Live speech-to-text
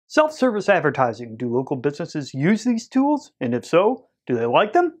Self-service advertising. Do local businesses use these tools? And if so, do they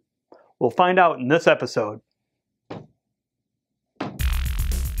like them? We'll find out in this episode.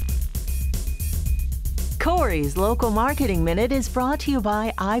 Corey's Local Marketing Minute is brought to you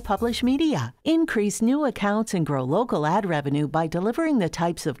by iPublish Media. Increase new accounts and grow local ad revenue by delivering the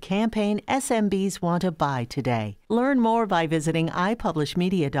types of campaign SMBs want to buy today. Learn more by visiting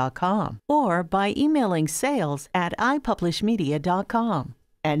iPublishMedia.com or by emailing sales@iPublishMedia.com.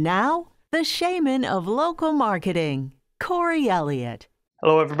 And now, the shaman of local marketing, Corey Elliott.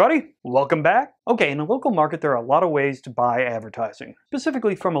 Hello everybody, welcome back. Okay, in a local market there are a lot of ways to buy advertising,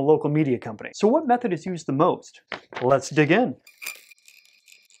 specifically from a local media company. So what method is used the most? Let's dig in.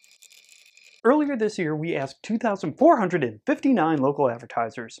 Earlier this year, we asked 2,459 local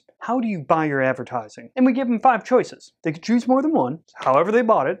advertisers, how do you buy your advertising? And we gave them 5 choices. They could choose more than one, however they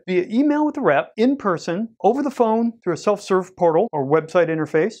bought it, via email with a rep, in person, over the phone, through a self-serve portal or website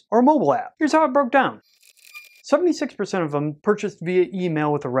interface, or a mobile app. Here's how it broke down. 76% of them purchased via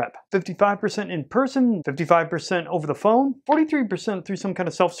email with a rep, 55% in person, 55% over the phone, 43% through some kind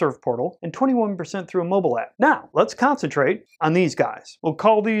of self-serve portal, and 21% through a mobile app. Now, let's concentrate on these guys. We'll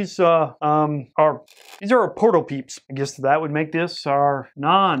call these these are our portal peeps. I guess that would make this our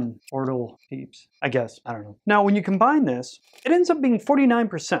non-portal peeps. I guess, I don't know. Now, when you combine this, it ends up being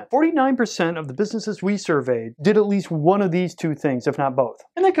 49%. 49% of the businesses we surveyed did at least one of these 2 things, if not both.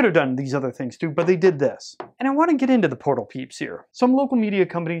 And they could have done these other things too, but they did this. And I want to get into the portal peeps here. Some local media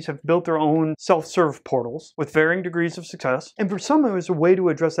companies have built their own self-serve portals with varying degrees of success. And for some, it was a way to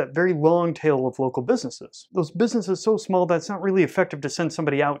address that very long tail of local businesses. Those businesses so small that it's not really effective to send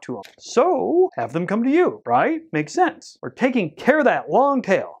somebody out to them. So, have them come to you, right? Makes sense. We're taking care of that long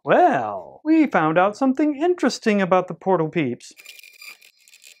tail. Well, we found out something interesting about the portal peeps.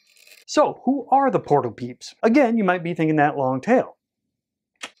 So, who are the portal peeps? Again, you might be thinking that long tail.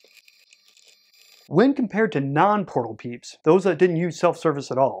 When compared to non-portal peeps, those that didn't use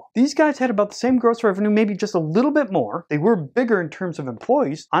self-service at all, these guys had about the same gross revenue, maybe just a little bit more. They were bigger in terms of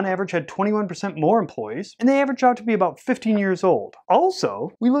employees, on average had 21% more employees, and they averaged out to be about 15 years old.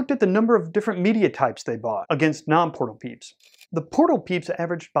 Also, we looked at the number of different media types they bought against non-portal peeps. The portal peeps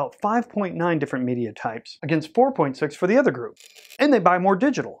averaged about 5.9 different media types against 4.6 for the other group. And they buy more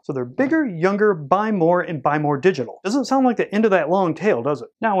digital. So they're bigger, younger, buy more, and buy more digital. Doesn't sound like the end of that long tail, does it?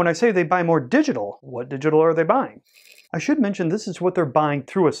 Now, when I say they buy more digital, what digital are they buying? I should mention this is what they're buying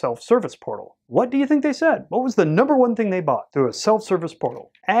through a self-service portal. What do you think they said? What was the number one thing they bought through a self-service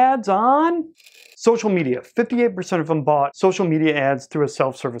portal? Ads on social media. 58% of them bought social media ads through a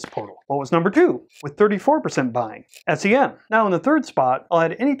self-service portal. What was number 2? With 34% buying? SEM. Now in the 3rd spot, I'll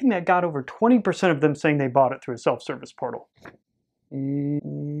add anything that got over 20% of them saying they bought it through a self-service portal.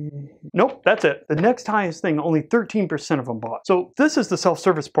 Nope, that's it. The next highest thing, only 13% of them bought. So this is the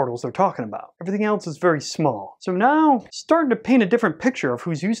self-service portals they're talking about. Everything else is very small. So now, starting to paint a different picture of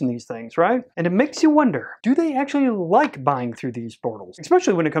who's using these things, right? And it makes you wonder, do they actually like buying through these portals?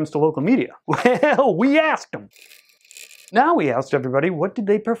 Especially when it comes to local media. Well, we asked them. Now we asked everybody, what did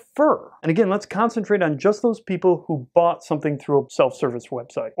they prefer? And again, let's concentrate on just those people who bought something through a self-service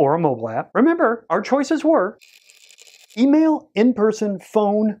website or a mobile app. Remember, our choices were email, in-person,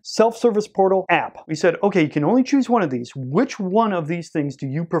 phone, self-service portal, app. We said, okay, you can only choose one of these. Which one of these things do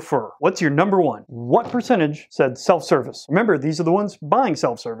you prefer? What's your number one? What percentage said self-service? Remember, these are the ones buying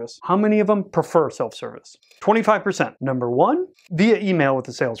self-service. How many of them prefer self-service? 25%. Number 1, via email with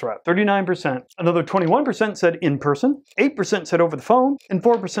the sales rep. 39%. Another 21% said in-person. 8% said over the phone. And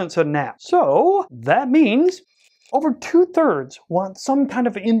 4% said an app. So, that means over 2/3 want some kind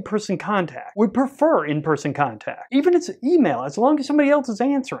of in-person contact, would prefer in-person contact. Even if it's email, as long as somebody else is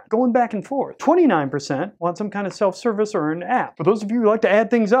answering, going back and forth. 29% want some kind of self-service or an app. For those of you who like to add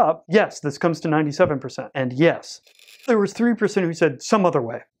things up, yes, this comes to 97%. And yes, there was 3% who said some other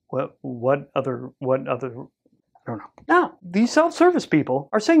way. What other? I don't know. Now, these self-service people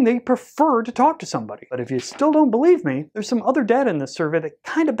are saying they prefer to talk to somebody. But if you still don't believe me, there's some other data in this survey that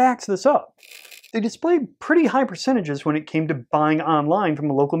kind of backs this up. They displayed pretty high percentages when it came to buying online from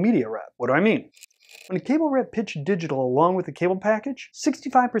a local media rep. What do I mean? When a cable rep pitched digital along with the cable package,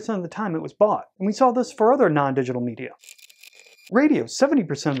 65% of the time it was bought. And we saw this for other non-digital media. Radio,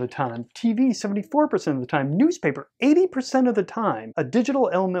 70% of the time. TV, 74% of the time. Newspaper, 80% of the time a digital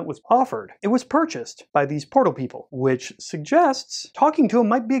element was offered. It was purchased by these portal people, which suggests talking to them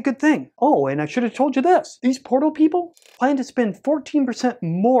might be a good thing. Oh, and I should have told you this. These portal people plan to spend 14%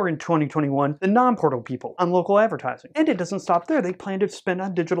 more in 2021 than non-portal people on local advertising. And it doesn't stop there. They plan to spend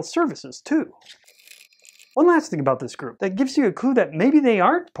on digital services too. One last thing about this group that gives you a clue that maybe they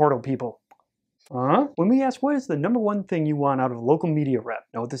aren't portal people. When we asked what is the number one thing you want out of a local media rep,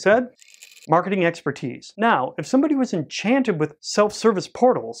 know what they said? Marketing expertise. Now, if somebody was enchanted with self-service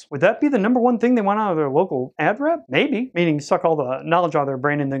portals, would that be the number one thing they want out of their local ad rep? Maybe, meaning suck all the knowledge out of their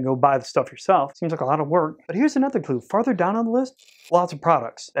brain and then go buy the stuff yourself. Seems like a lot of work. But here's another clue. Farther down on the list, lots of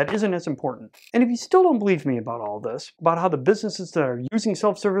products. That isn't as important. And if you still don't believe me about all this, about how the businesses that are using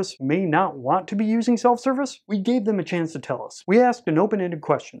self-service may not want to be using self-service, we gave them a chance to tell us. We asked an open-ended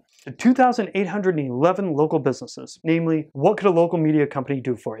question to 2,811 local businesses, namely, what could a local media company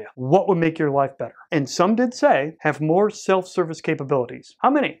do for you? What would make your life better? And some did say, have more self-service capabilities. How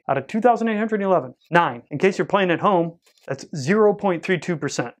many? Out of 2,811? 9. In case you're playing at home, that's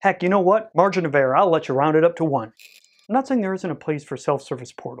 0.32%. Heck, you know what? Margin of error, I'll let you round it up to 1. I'm not saying there isn't a place for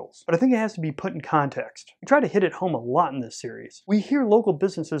self-service portals, but I think it has to be put in context. We try to hit it home a lot in this series. We hear local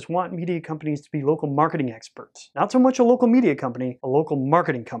businesses want media companies to be local marketing experts. Not so much a local media company, a local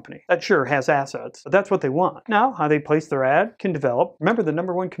marketing company. That sure has assets, but that's what they want. Now, how they place their ad can develop. Remember, the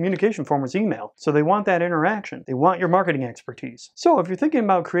number one communication form was email, so they want that interaction. They want your marketing expertise. So if you're thinking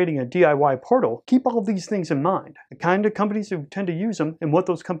about creating a DIY portal, keep all of these things in mind. The kind of companies who tend to use them and what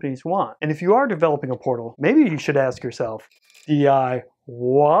those companies want. And if you are developing a portal, maybe you should ask yourself, DIY.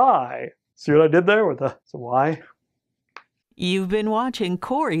 See what I did there with the why? You've been watching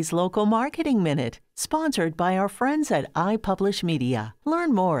Corey's Local Marketing Minute, sponsored by our friends at iPublish Media.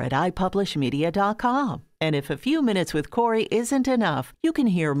 Learn more at iPublishMedia.com. And if a few minutes with Corey isn't enough, you can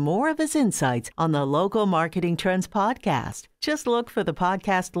hear more of his insights on the Local Marketing Trends podcast. Just look for the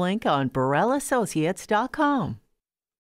podcast link on BurrellAssociates.com.